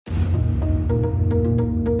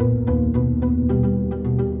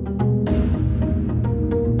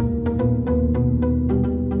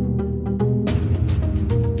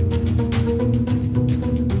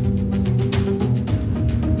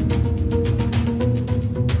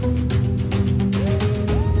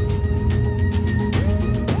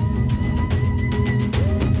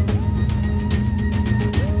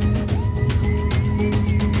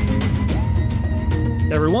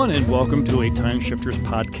everyone, and welcome to a Time Shifters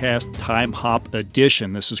podcast, Time Hop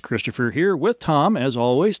Edition. This is Christopher here with Tom, as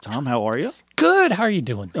always. Tom, how are you? Good. How are you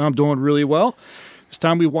doing? I'm doing really well. This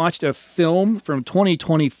time we watched a film from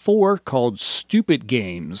 2024 called Stupid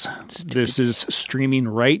Games. This is streaming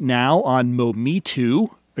right now on Mometu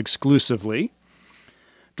exclusively.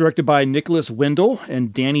 Directed by Nicholas Windle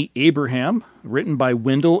and Danny Abraham. Written by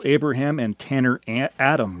Windle, Abraham, and Tanner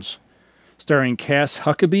Adams. Starring Cass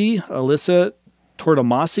Huckabee, Alyssa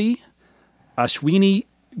Tortomasi, Ashwini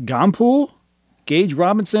Gampul, Gage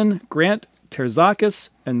Robinson, Grant Terzakis,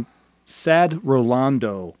 and Sad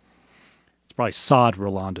Rolando. It's probably Sod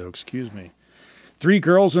Rolando, excuse me. 3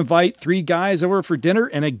 girls invite 3 guys over for dinner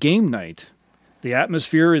and a game night. The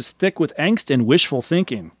atmosphere is thick with angst and wishful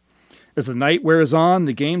thinking. As the night wears on,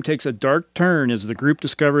 the game takes a dark turn as the group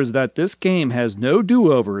discovers that this game has no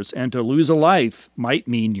do-overs and to lose a life might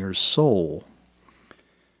mean your soul.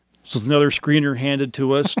 This is another screener handed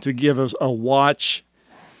to us to give us a watch.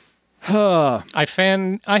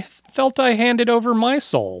 I felt I handed over my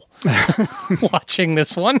soul watching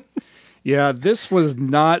this one. Yeah, this was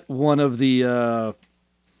not one of the,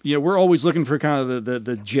 we're always looking for kind of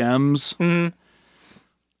the gems. Mm.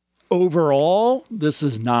 Overall, this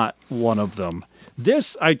is not one of them.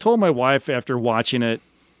 This, I told my wife after watching it,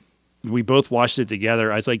 we both watched it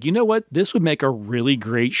together. I was like, you know what? This would make a really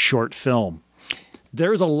great short film.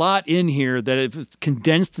 There's a lot in here that if it's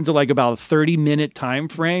condensed into like about a 30-minute time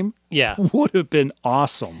frame, would have been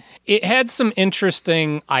awesome. It had some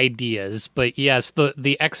interesting ideas, but yes,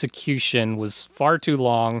 the execution was far too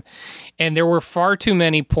long, and there were far too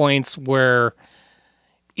many points where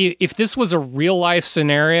if this was a real-life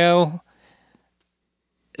scenario,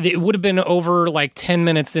 it would have been over like 10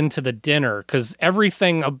 minutes into the dinner, because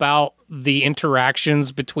everything about the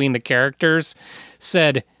interactions between the characters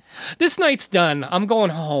said, "This night's done. I'm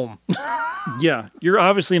going home." Yeah, you're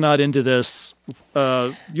obviously not into this.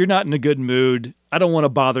 You're not in a good mood. I don't want to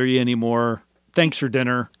bother you anymore. Thanks for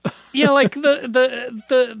dinner. Yeah, like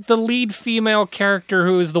the lead female character,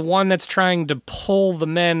 who is the one that's trying to pull the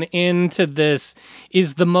men into this,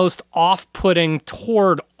 is the most off-putting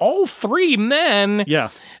toward all 3 men.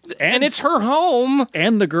 Yeah. And it's her home.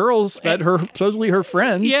 And the girls that supposedly her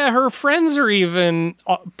friends. Yeah, her friends are even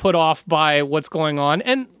put off by what's going on.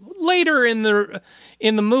 And later in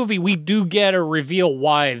the movie, we do get a reveal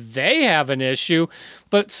why they have an issue.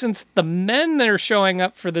 But since the men that are showing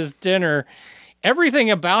up for this dinner, everything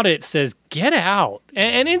about it says get out.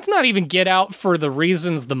 And it's not even get out for the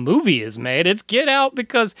reasons the movie is made. It's get out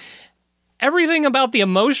because everything about the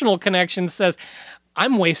emotional connection says,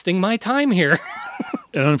 I'm wasting my time here.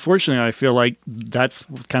 And unfortunately, I feel like that's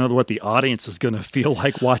kind of what the audience is going to feel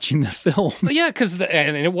like watching the film. Yeah, because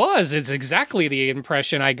it's exactly the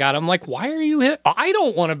impression I got. I'm like, why are you here? I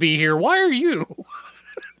don't want to be here. Why are you?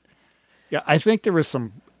 Yeah, I think there was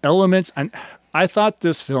some elements. And I thought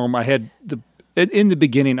this film, in the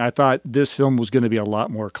beginning, I thought this film was going to be a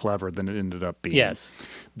lot more clever than it ended up being. Yes.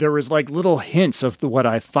 There was like little hints of what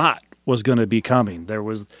I thought was going to be coming. There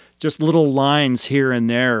was just little lines here and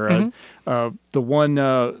there. Mm-hmm. The one,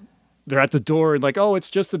 they're at the door and like, oh, it's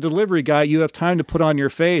just the delivery guy. You have time to put on your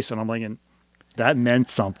face. And I'm like, that meant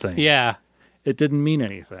something. Yeah. It didn't mean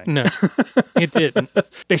anything. No, it didn't.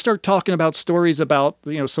 They start talking about stories about,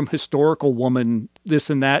 some historical woman, this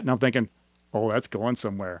and that. And I'm thinking, oh, that's going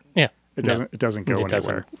somewhere. Yeah. It doesn't go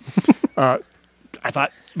anywhere. Doesn't. I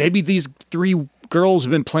thought maybe these 3 girls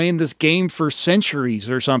have been playing this game for centuries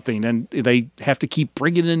or something, and they have to keep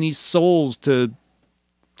bringing in these souls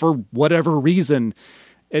for whatever reason.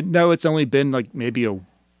 And no, it's only been like maybe a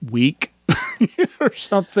week or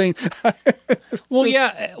something. Well,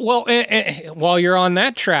 yeah. Well, while you're on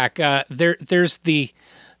that track, there's the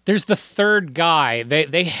 3rd guy.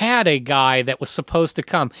 They had a guy that was supposed to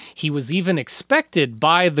come. He was even expected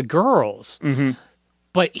by the girls. Mm-hmm.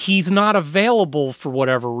 But he's not available for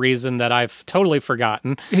whatever reason that I've totally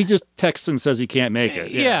forgotten. He just texts and says he can't make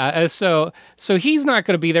it. Yeah, so he's not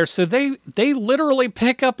going to be there. So they literally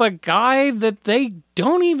pick up a guy that they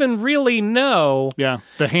don't even really know. Yeah,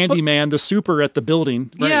 the handyman, the super at the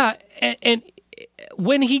building. Right. Yeah, and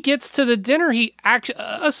when he gets to the dinner, he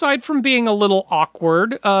aside from being a little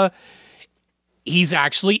awkward, he's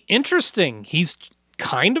actually interesting. He's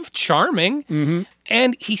kind of charming. Mm-hmm.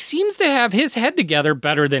 And he seems to have his head together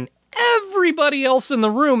better than everybody else in the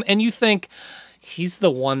room. And you think, he's the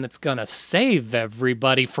one that's going to save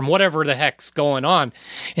everybody from whatever the heck's going on.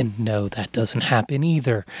 And no, that doesn't happen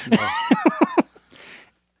either. No.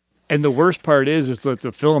 And the worst part is that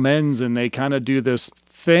the film ends and they kind of do this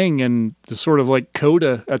thing and the sort of like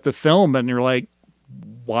coda at the film. And you're like,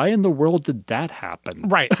 why in the world did that happen?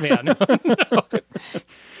 Right. Yeah. No.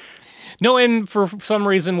 No, and for some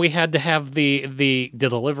reason we had to have the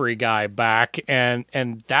delivery guy back, and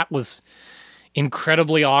that was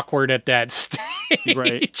incredibly awkward at that stage.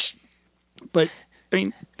 Right. But I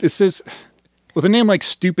mean, this is with a name like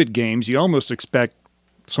Stupid Games, you almost expect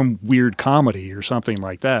some weird comedy or something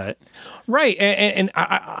like that. Right, and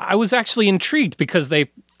I was actually intrigued because they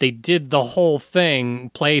did the whole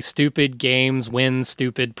thing: play stupid games, win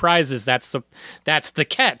stupid prizes. That's the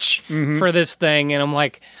catch for this thing. And I'm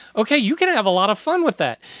like, okay, you can have a lot of fun with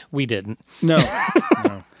that. We didn't. No,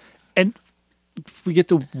 no. And we get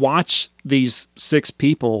to watch these 6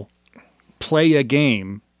 people play a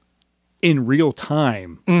game in real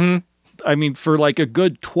time. Mm-hmm. I mean, for like a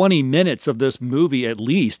good 20 minutes of this movie at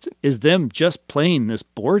least is them just playing this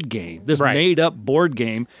board game, this made-up board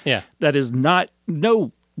game. Yeah, that is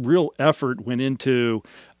no real effort went into,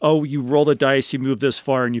 oh, you roll the dice, you move this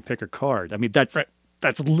far, and you pick a card. I mean, that's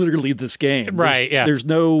literally this game. Right, There's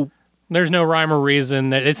no rhyme or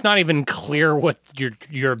reason. That it's not even clear what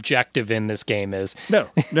your objective in this game is. No.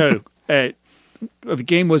 The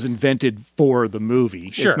game was invented for the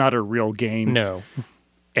movie. Sure. It's not a real game. No.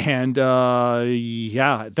 And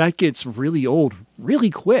that gets really old really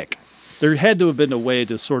quick. There had to have been a way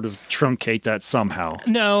to sort of truncate that somehow.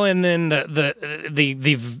 No, and then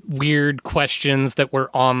the weird questions that were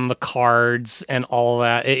on the cards and all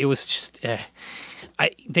that. It was just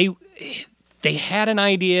they had an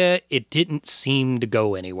idea. It didn't seem to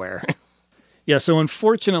go anywhere. Yeah, so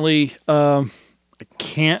unfortunately, I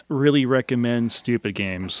can't really recommend Stupid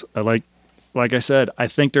Games. Like I said, I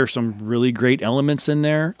think there's some really great elements in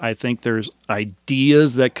there. I think there's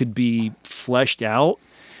ideas that could be fleshed out.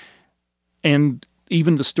 And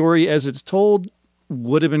even the story as it's told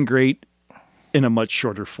would have been great in a much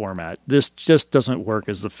shorter format. This just doesn't work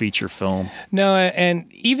as the feature film. No,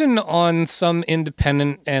 and even on some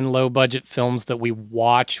independent and low-budget films that we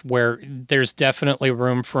watch where there's definitely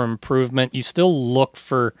room for improvement, you still look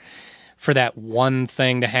for that one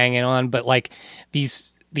thing to hang it on. But like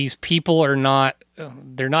these people are not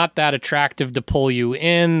that attractive to pull you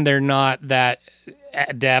in. They're not that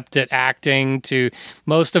adept at acting.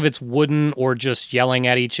 Most of it's wooden or just yelling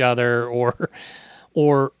at each other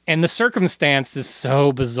and the circumstance is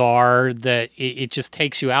so bizarre that it just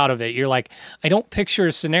takes you out of it. You're like, I don't picture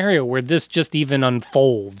a scenario where this just even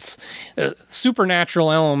unfolds.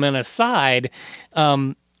 Supernatural element aside,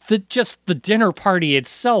 the dinner party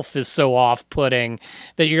itself is so off-putting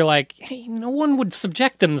that you're like, hey, no one would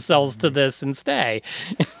subject themselves to this and stay.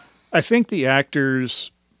 I think the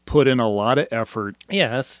actors put in a lot of effort.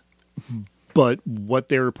 Yes. But what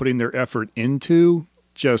they were putting their effort into,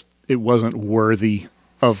 it wasn't worthy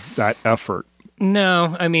of that effort.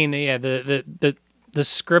 No, I mean, yeah, the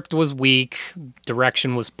script was weak.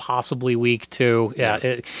 Direction was possibly weak too. Yeah, yes.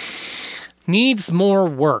 It needs more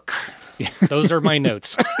work. Those are my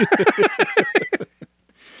notes.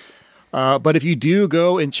 But if you do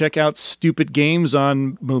go and check out Stupid Games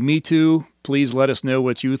on Mometu, please let us know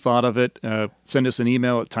what you thought of it. Send us an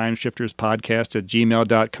email at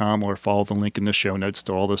timeshifterspodcast@gmail.com or follow the link in the show notes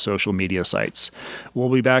to all the social media sites. We'll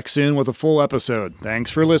be back soon with a full episode.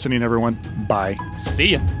 Thanks for listening, everyone. Bye. See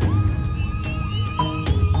ya.